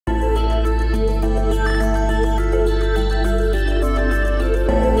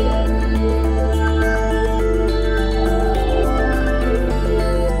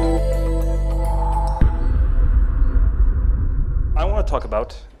talk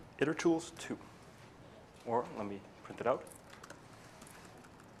about itertools 2. Or let me print it out.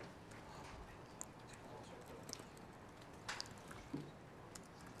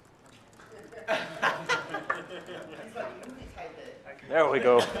 There we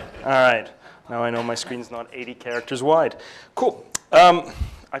go. All right. Now I know my screen's not 80 characters wide. Cool. I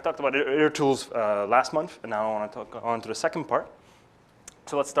talked about itertools last month, and now I want to talk on to the second part.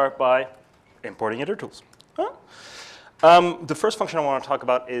 So let's start by importing itertools. The first function I want to talk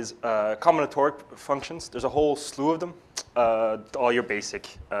about is combinatoric functions. There's a whole slew of them. All your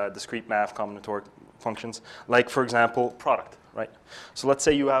basic discrete math combinatoric functions, like, for example, product, right? So let's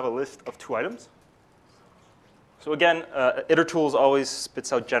say you have a list of 2 items. So again, itertools always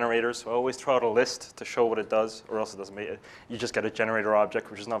spits out generators, so I always throw out a list to show what it does, or else it doesn't make it. You just get a generator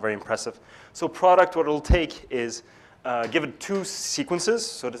object, which is not very impressive. So product, what it'll take is give it 2 sequences.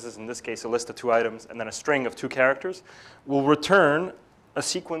 So this is, in this case, a list of 2 items, and then a string of 2 characters. Will return a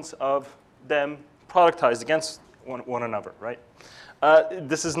sequence of them productized against one another, right?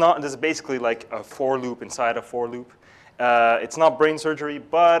 This is basically like a for loop inside a for loop. It's not brain surgery,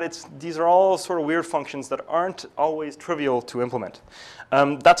 but these are all sort of weird functions that aren't always trivial to implement.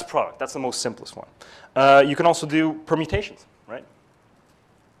 That's product. That's the most simplest one. You can also do permutations, right?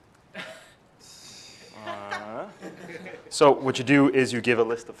 So what you do is you give a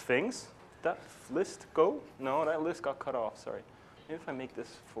list of things. That list go? No, that list got cut off. Sorry. Maybe if I make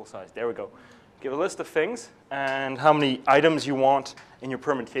this full size. There we go. Give a list of things and how many items you want in your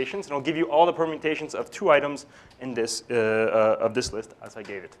permutations, and I'll give you all the permutations of 2 items in this of this list as I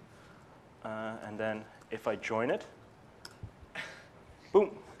gave it. And then if I join it,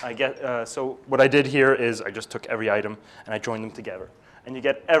 boom, I get. So what I did here is I just took every item and I joined them together, and you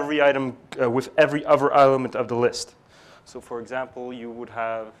get every item with every other element of the list. So for example, you would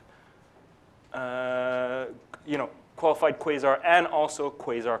have, qualified quasar and also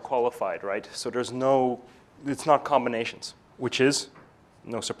quasar qualified, right? So it's not combinations, which is,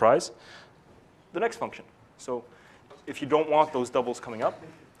 no surprise, the next function. So if you don't want those doubles coming up,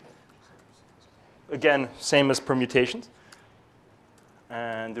 again, same as permutations,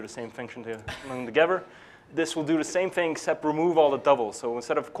 and do the same function to put them together. This will do the same thing except remove all the doubles. So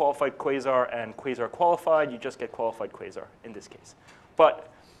instead of qualified quasar and quasar qualified, you just get qualified quasar in this case. But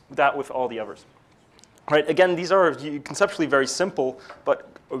that with all the others. Right, again, these are conceptually very simple, but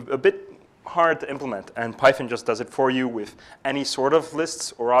a bit hard to implement. And Python just does it for you with any sort of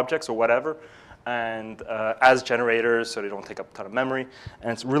lists or objects or whatever, and as generators, so they don't take up a ton of memory.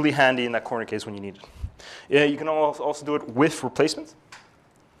 And it's really handy in that corner case when you need it. Yeah, you can also do it with replacements.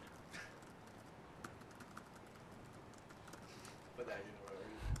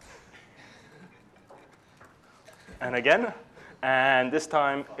 And again, and this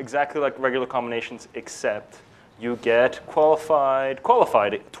time, exactly like regular combinations, except you get qualified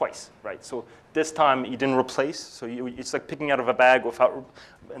twice, right? So this time you didn't replace, so it's like picking out of a bag without,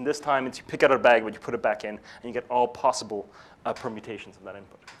 and this time it's you pick out of a bag, but you put it back in, and you get all possible permutations of that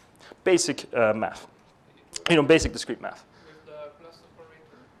input. Basic math, basic discrete math. With the plus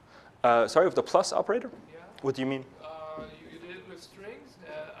operator? Sorry, with the plus operator? Yeah. What do you mean? You did it with strings.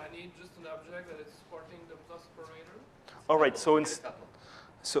 I need just an object that is supporting the plus operator. All right, so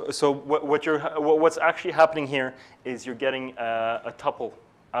what's actually happening here is you're getting a tuple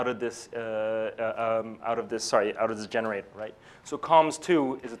out of this generator, right? So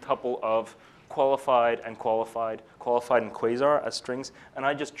coms2 is a tuple of qualified and quasar as strings, and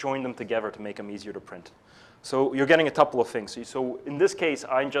I just joined them together to make them easier to print. So you're getting a tuple of things. So in this case,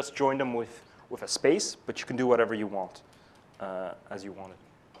 I just joined them with a space, but you can do whatever you want as you want it.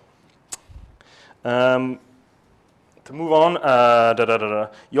 To move on,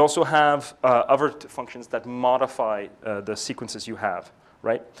 you also have other functions that modify the sequences you have,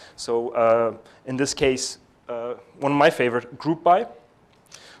 right? So in this case, one of my favorite, group by.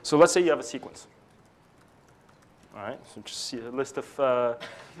 So let's say you have a sequence. All right, so just see a list of,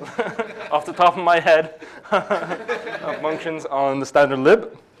 off the top of my head, of functions on the standard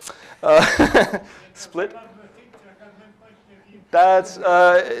lib. Split. That's,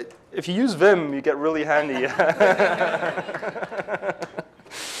 if you use Vim, you get really handy.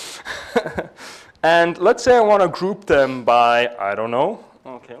 And let's say I want to group them by, I don't know.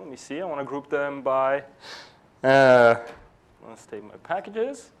 OK, let me see. I want to group them by, let's take my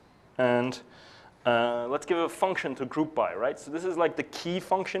packages. And let's give a function to group by, right? So this is like the key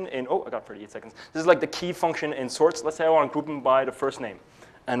function in, I got 38 seconds. This is like the key function in sorts. Let's say I want to group them by the first name.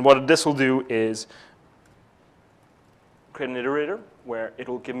 And what this will do is create an iterator where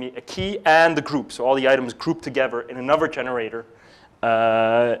it'll give me a key and the group. So all the items grouped together in another generator.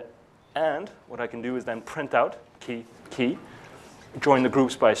 And what I can do is then print out key. join the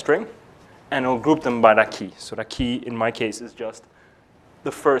groups by a string, and it'll group them by that key. So that key, in my case, is just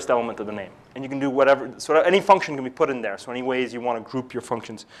the first element of the name. And you can do whatever, so any function can be put in there. So any ways you want to group your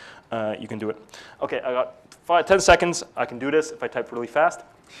functions, you can do it. OK, I got 10 seconds. I can do this if I type really fast.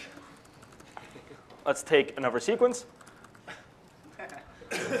 Let's take another sequence.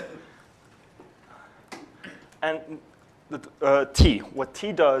 And T, what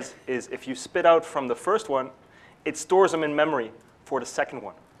T does is if you spit out from the first one, it stores them in memory for the second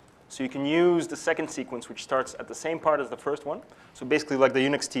one. So you can use the second sequence, which starts at the same part as the first one. So basically, like the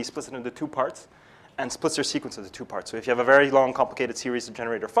Unix T splits it into 2 parts and splits your sequence into 2 parts. So if you have a very long, complicated series of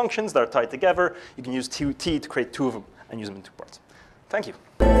generator functions that are tied together, you can use T to create 2 of them and use them in 2 parts. Thank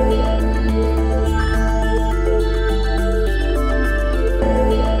you.